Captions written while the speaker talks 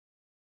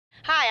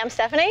Hi, I'm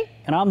Stephanie.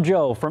 And I'm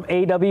Joe from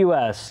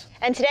AWS.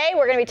 And today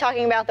we're going to be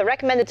talking about the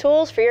recommended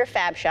tools for your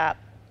fab shop.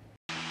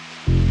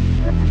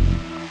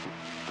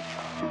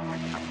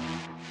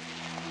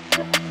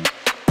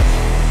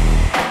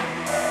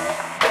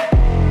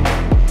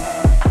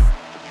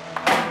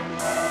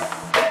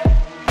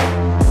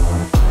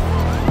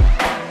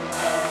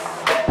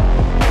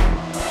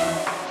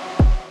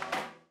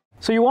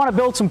 So you want to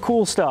build some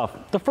cool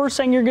stuff. The first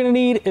thing you're going to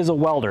need is a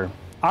welder.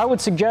 I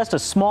would suggest a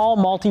small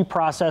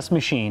multi-process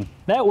machine.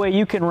 That way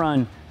you can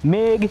run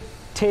MIG,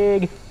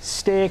 TIG,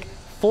 stick,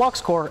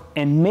 flux core,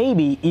 and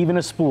maybe even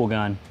a spool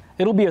gun.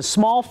 It'll be a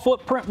small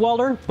footprint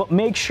welder, but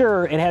make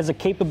sure it has the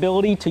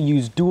capability to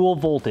use dual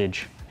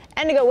voltage.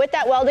 And to go with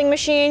that welding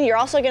machine, you're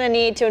also going to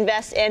need to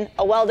invest in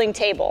a welding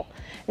table.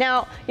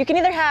 Now, you can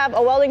either have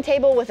a welding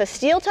table with a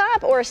steel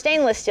top or a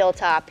stainless steel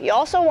top. You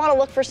also want to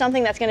look for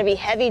something that's going to be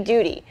heavy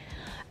duty.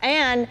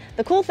 And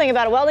the cool thing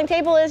about a welding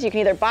table is you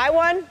can either buy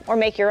one or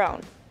make your own.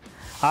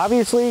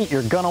 Obviously,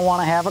 you're going to want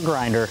to have a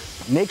grinder.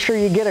 Make sure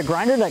you get a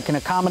grinder that can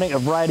accommodate a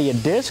variety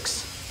of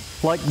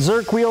discs, like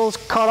Zerk wheels,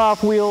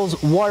 cutoff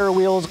wheels, wire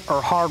wheels,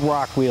 or hard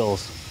rock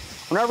wheels.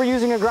 Whenever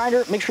using a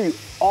grinder, make sure you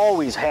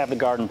always have the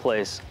guard in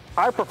place.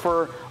 I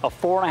prefer a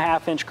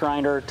 4.5-inch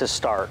grinder to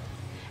start.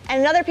 And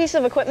another piece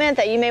of equipment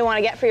that you may want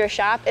to get for your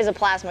shop is a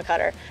plasma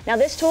cutter. Now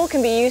this tool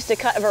can be used to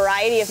cut a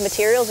variety of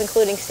materials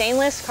including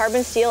stainless,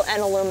 carbon steel,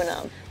 and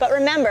aluminum. But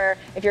remember,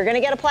 if you're going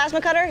to get a plasma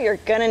cutter, you're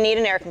going to need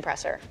an air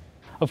compressor.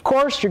 Of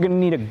course, you're going to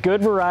need a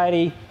good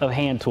variety of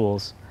hand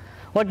tools.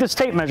 Like this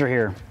tape measure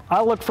here.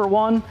 I look for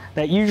one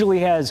that usually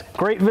has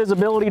great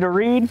visibility to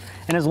read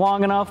and is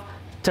long enough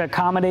to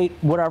accommodate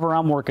whatever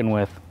I'm working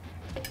with.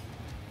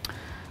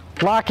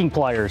 Locking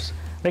pliers.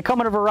 They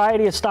come in a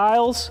variety of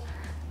styles.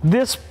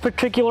 This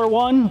particular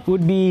one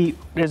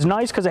is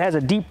nice because it has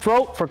a deep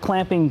throat for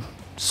clamping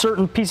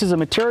certain pieces of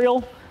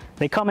material.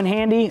 They come in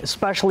handy,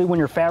 especially when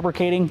you're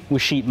fabricating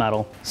with sheet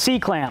metal.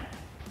 C-clamp,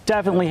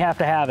 definitely have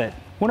to have it.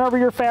 Whenever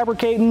you're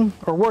fabricating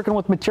or working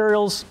with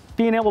materials,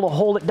 being able to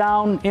hold it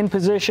down in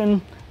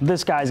position,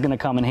 this guy's gonna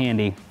come in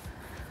handy.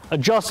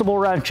 Adjustable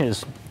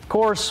wrenches. Of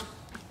course,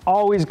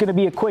 always gonna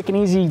be a quick and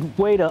easy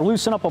way to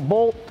loosen up a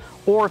bolt,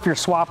 or if you're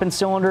swapping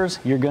cylinders,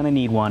 you're gonna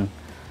need one.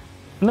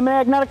 And the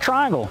magnetic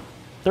triangle.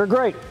 They're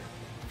great.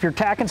 If you're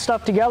tacking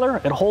stuff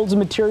together, it holds the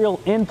material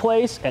in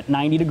place at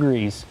 90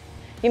 degrees.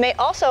 You may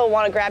also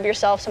want to grab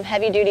yourself some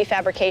heavy-duty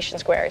fabrication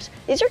squares.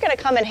 These are going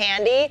to come in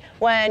handy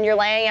when you're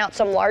laying out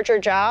some larger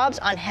jobs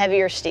on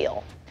heavier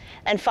steel.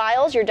 And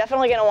files, you're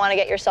definitely going to want to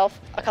get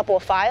yourself a couple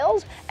of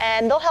files,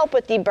 and they'll help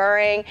with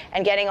deburring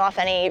and getting off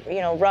any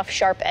rough,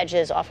 sharp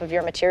edges off of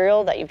your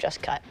material that you've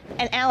just cut.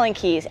 And Allen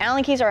keys.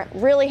 Allen keys are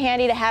really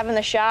handy to have in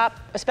the shop,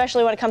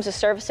 especially when it comes to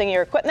servicing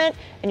your equipment.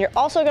 And you're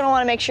also going to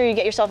want to make sure you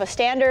get yourself a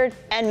standard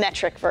and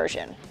metric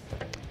version.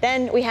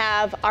 Then we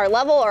have our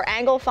level or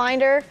angle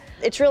finder.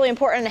 It's really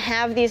important to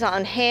have these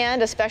on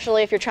hand,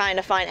 especially if you're trying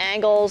to find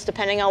angles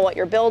depending on what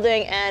you're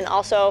building, and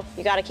also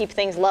you got to keep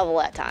things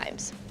level at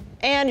times.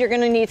 And you're going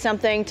to need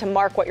something to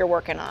mark what you're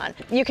working on.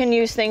 You can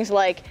use things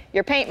like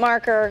your paint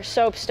marker,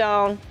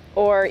 soapstone,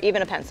 or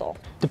even a pencil.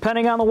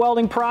 Depending on the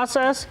welding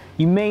process,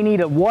 you may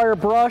need a wire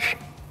brush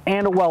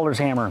and a welder's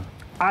hammer.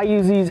 I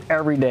use these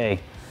every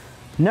day.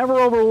 Never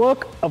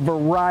overlook a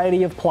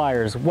variety of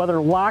pliers. Whether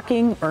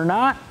locking or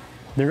not,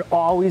 they're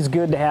always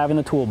good to have in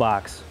the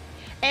toolbox.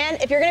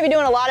 And if you're going to be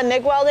doing a lot of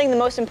MIG welding, the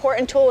most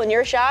important tool in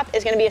your shop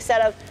is going to be a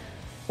set of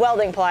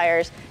welding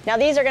pliers. Now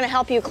these are going to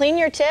help you clean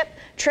your tip,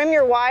 trim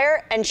your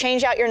wire, and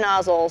change out your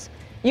nozzles.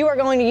 You are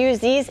going to use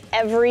these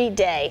every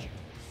day.